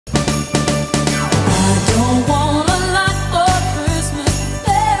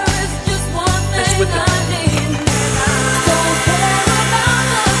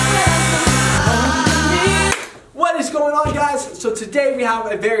today we have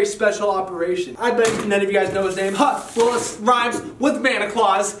a very special operation. I bet none of you guys know his name. Well, it rhymes with Santa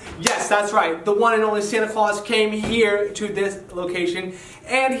Claus. Yes, that's right. The one and only Santa Claus came here to this location,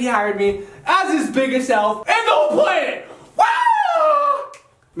 and he hired me as his biggest elf in the whole planet. Woo! You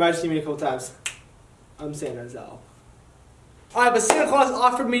might have seen me a couple times. I'm Santa's elf. Alright, but Santa Claus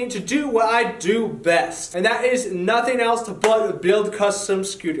offered me to do what I do best, and that is nothing else but build custom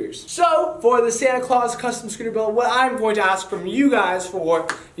scooters. So, for the Santa Claus custom scooter build, what I'm going to ask from you guys for,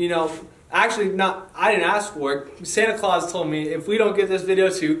 actually not, I didn't ask for it. Santa Claus told me if we don't get this video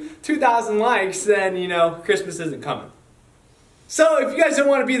to 2,000 likes, then, Christmas isn't coming. So, if you guys don't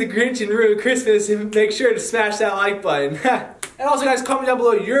want to be the Grinch and ruin Christmas, make sure to smash that like button. And also guys, comment down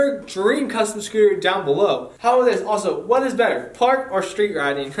below your dream custom scooter down below. How about this? Also, what is better, park or street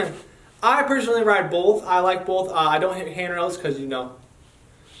riding? I personally ride both. I like both. I don't hit handrails because my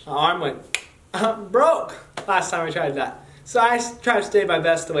arm went broke last time I tried that. So I try to stay my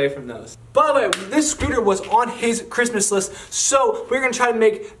best away from those. By the way, this scooter was on his Christmas list, so we're going to try to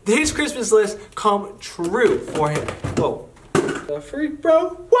make his Christmas list come true for him. Whoa. The freak, bro?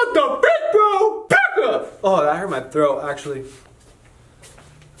 What the freak, bro? Back up! Oh, that hurt my throat, actually.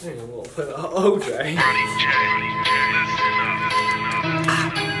 Hang on, we'll put OJ.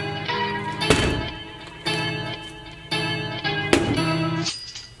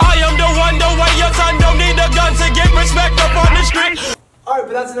 I am the one, the way your son don't need a gun to get respect up on the street. Alright,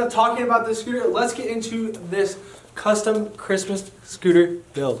 but that's enough talking about this scooter. Let's get into this custom Christmas scooter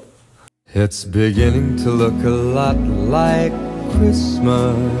build. It's beginning to look a lot like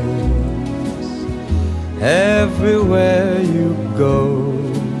Christmas everywhere you go.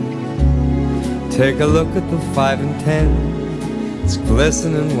 Take a look at the 5 and 10. It's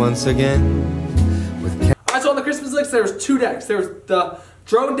glistening once again with Alright, so on the Christmas list there was 2 decks. There was the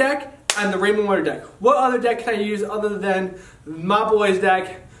drone deck and the Raymond Warner deck. What other deck can I use other than my boy's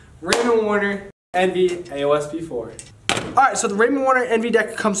deck, Raymond Warner NV AOS V4? Alright, so the Raymond Warner NV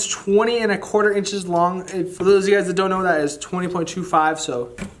deck comes 20¼ inches long. For those of you guys that don't know, that is 20.25,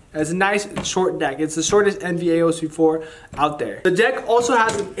 so it's a nice short deck. It's the shortest NV AOS V4 out there. The deck also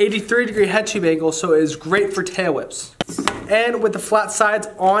has an 83-degree head tube angle, so it is great for tail whips. And with the flat sides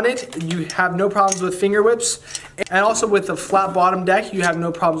on it, you have no problems with finger whips. And also with the flat bottom deck, you have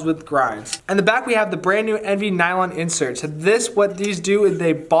no problems with grinds. And the back, we have the brand new NV nylon inserts. What these do is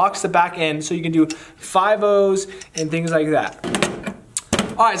they box the back end so you can do 5.0s and things like that.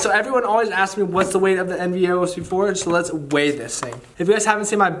 Alright, so everyone always asks me what's the weight of the NV AOS V4, so let's weigh this thing. If you guys haven't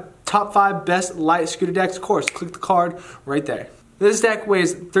seen my top 5 best light scooter decks, of course, click the card right there. This deck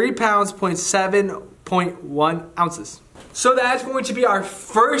weighs 3 pounds, 7.1 ounces. So that's going to be our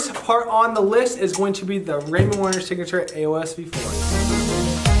first part on the list, is going to be the Raymond Warner Signature AOS V4.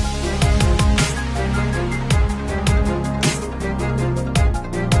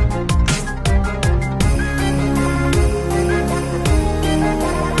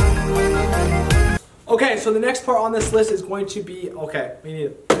 Okay, so the next part on this list is going to be, we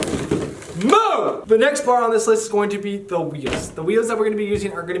need to move! The next part on this list is going to be the wheels. The wheels that we're going to be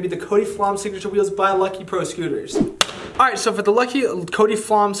using are going to be the Cody Flom Signature wheels by Lucky Pro Scooters. Alright, so for the Lucky Cody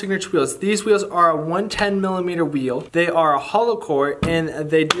Flom Signature wheels, these wheels are a 110mm wheel. They are a hollow core, and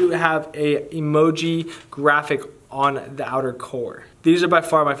they do have a emoji graphic on the outer core. These are by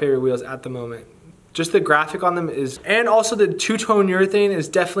far my favorite wheels at the moment. Just the graphic on them is, and also the two-tone urethane is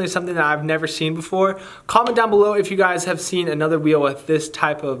definitely something that I've never seen before. Comment down below if you guys have seen another wheel with this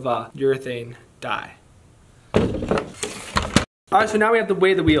type of urethane dye. Alright, so now we have to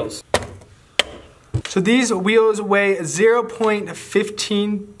weigh the wheels. So these wheels weigh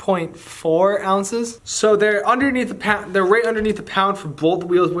 0.15.4 ounces. So they're underneath the pound, they're right underneath the pound for both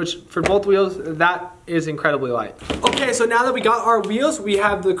wheels, which for both wheels, that is incredibly light. Okay, so now that we got our wheels, we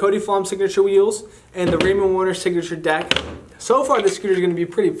have the Cody Flom Signature wheels and the Raymond Warner Signature deck. So far, this scooter is gonna be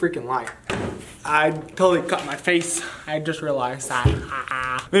pretty freaking light. I totally cut my face. I just realized that.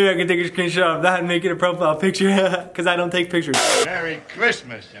 Maybe I can take a screenshot of that and make it a profile picture, because I don't take pictures. Merry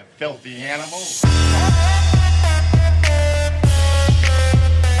Christmas, you filthy animal.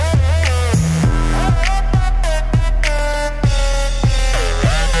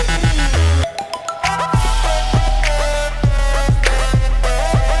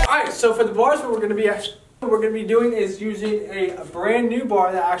 Alright, so for the bars, what we're going to be doing is using a brand new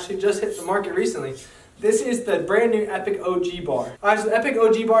bar that actually just hit the market recently. This is the brand new Epic OG bar. Alright, so the Epic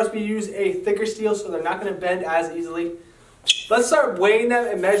OG bars, we use a thicker steel so they're not going to bend as easily. Let's start weighing them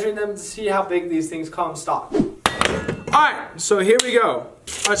and measuring them to see how big these things come stock. Alright, so here we go.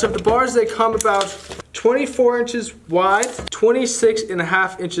 Alright, so the bars, they come about 24 inches wide,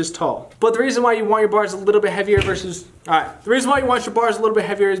 26.5 inches tall. But the reason why you want your bars a little bit heavier versus, the reason why you want your bars a little bit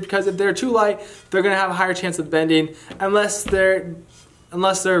heavier is because if they're too light, they're gonna have a higher chance of bending unless they're a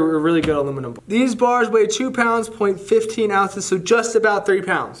really good aluminum. These bars weigh 2 pounds, 0.15 ounces, so just about 3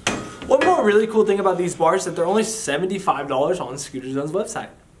 pounds. One more really cool thing about these bars is that they're only $75 on Scooter Zone's website.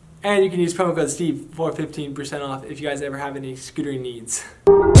 And you can use promo code Steve for 15% off if you guys ever have any scooter needs.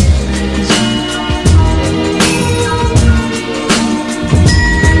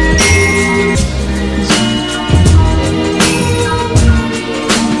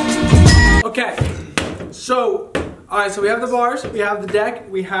 Okay, so, alright, so we have the bars, we have the deck,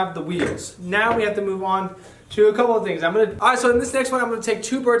 we have the wheels. Now we have to move on to a couple of things. Alright, so in this next one, I'm gonna take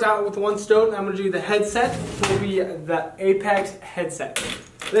 2 birds out with one stone. I'm gonna do the headset, which will be the Apex headset.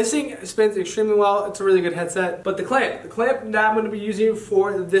 This thing spins extremely well. It's a really good headset. But the clamp that I'm going to be using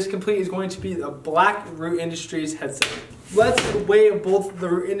for this complete is going to be the Black Root Industries headset. Let's weigh both the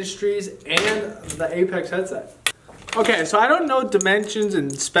Root Industries and the Apex headset. Okay, so I don't know dimensions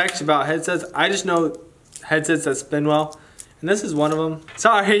and specs about headsets. I just know headsets that spin well. And this is one of them.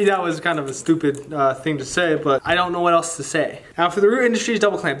 Sorry, that was kind of a stupid thing to say, but I don't know what else to say. Now for the Root Industries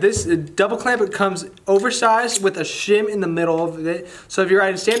double clamp. This double clamp, it comes oversized with a shim in the middle of it. So if you're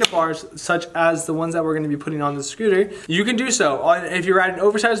riding standard bars, such as the ones that we're gonna be putting on the scooter, you can do so. If you're riding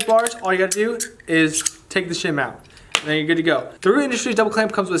oversized bars, all you gotta do is take the shim out. And then you're good to go. The Root Industries double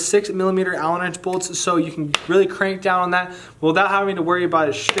clamp comes with 6mm Allen wrench bolts, so you can really crank down on that without having to worry about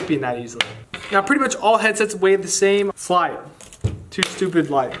it stripping that easily. Now pretty much all headsets weigh the same. Fly it. Too stupid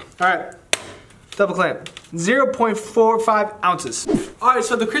light. Alright, double clamp. 0.45 ounces. Alright,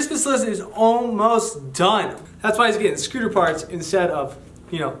 so the Christmas list is almost done. That's why he's getting scooter parts instead of,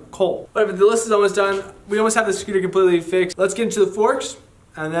 you know, coal. Whatever, the list is almost done. We almost have the scooter completely fixed. Let's get into the forks,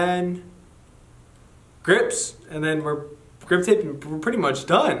 and then grips, and then we're grip taping. We're pretty much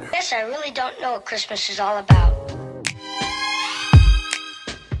done. Guess I really don't know what Christmas is all about.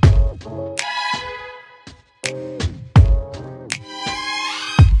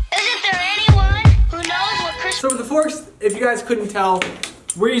 So for the forks, if you guys couldn't tell,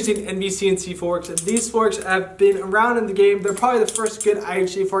 we're using NVCNC forks. These forks have been around in the game. They're probably the first good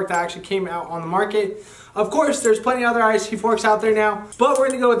IHC fork that actually came out on the market. Of course, there's plenty of other IHC forks out there now, but we're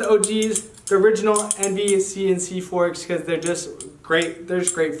gonna go with the OGs, the original NVCNC forks, because they're just great. They're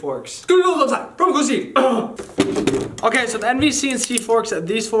just great forks. Okay, so the NVCNC forks,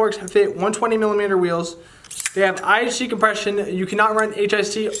 these forks fit 120mm wheels. They have IHC compression. You cannot run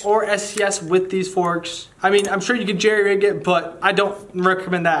HIC or SCS with these forks. I mean, I'm sure you could jerry-rig it, but I don't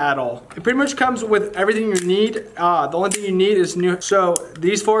recommend that at all. It pretty much comes with everything you need. The only thing you need is new. So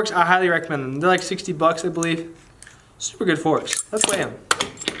these forks, I highly recommend them. They're like 60 bucks, I believe. Super good forks. Let's weigh them.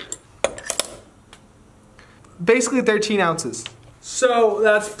 Basically 13 ounces. So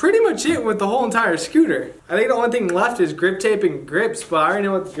that's pretty much it with the whole entire scooter. I think the only thing left is grip tape and grips, but I already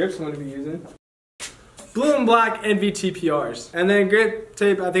know what the grips I'm going to be using. Blue and black NVTPRs. And then grip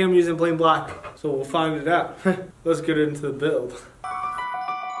tape, I think I'm using plain black. So we'll find it out. Let's get into the build.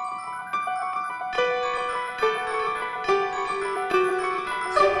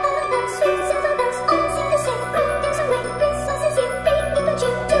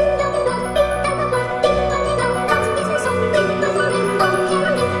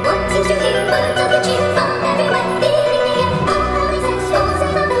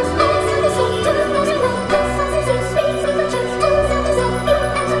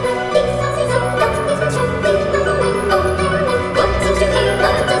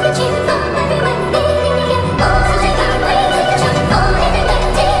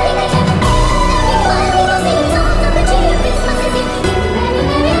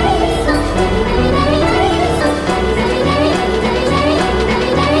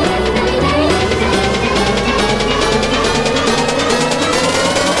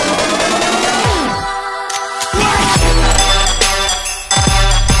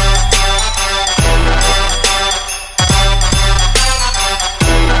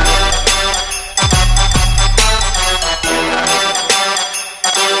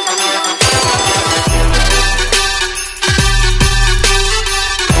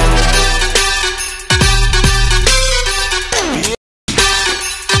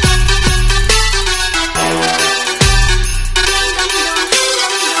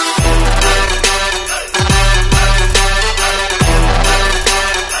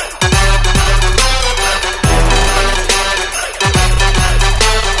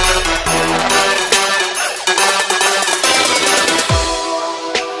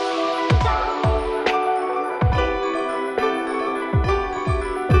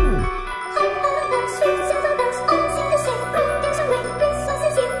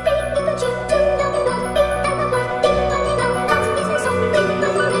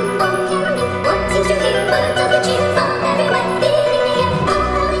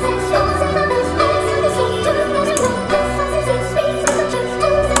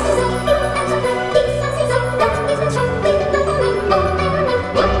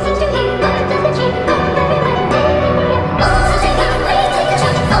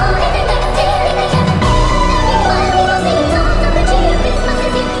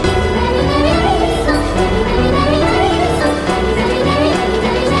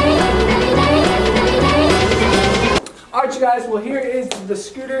 guys. Well, here is the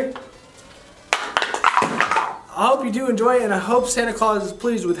scooter. I hope you do enjoy it, and I hope Santa Claus is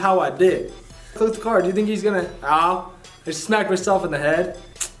pleased with how I did. Click the card. Do you think he's gonna? I just smacked myself in the head.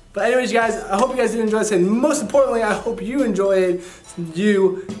 But anyways, guys, I hope you guys did enjoy this, and most importantly, I hope you enjoyed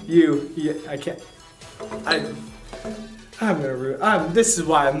this is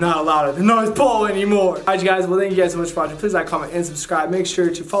why I'm not allowed at the North Pole anymore. Alright, guys, well, thank you guys so much for watching. Please like, comment, and subscribe. Make sure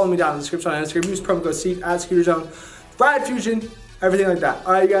to follow me down in the description on Instagram. Use promo code STEVE at ScooterZone, Ride Fusion, everything like that.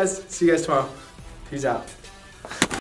 Alright, you guys, see you guys tomorrow. Peace out.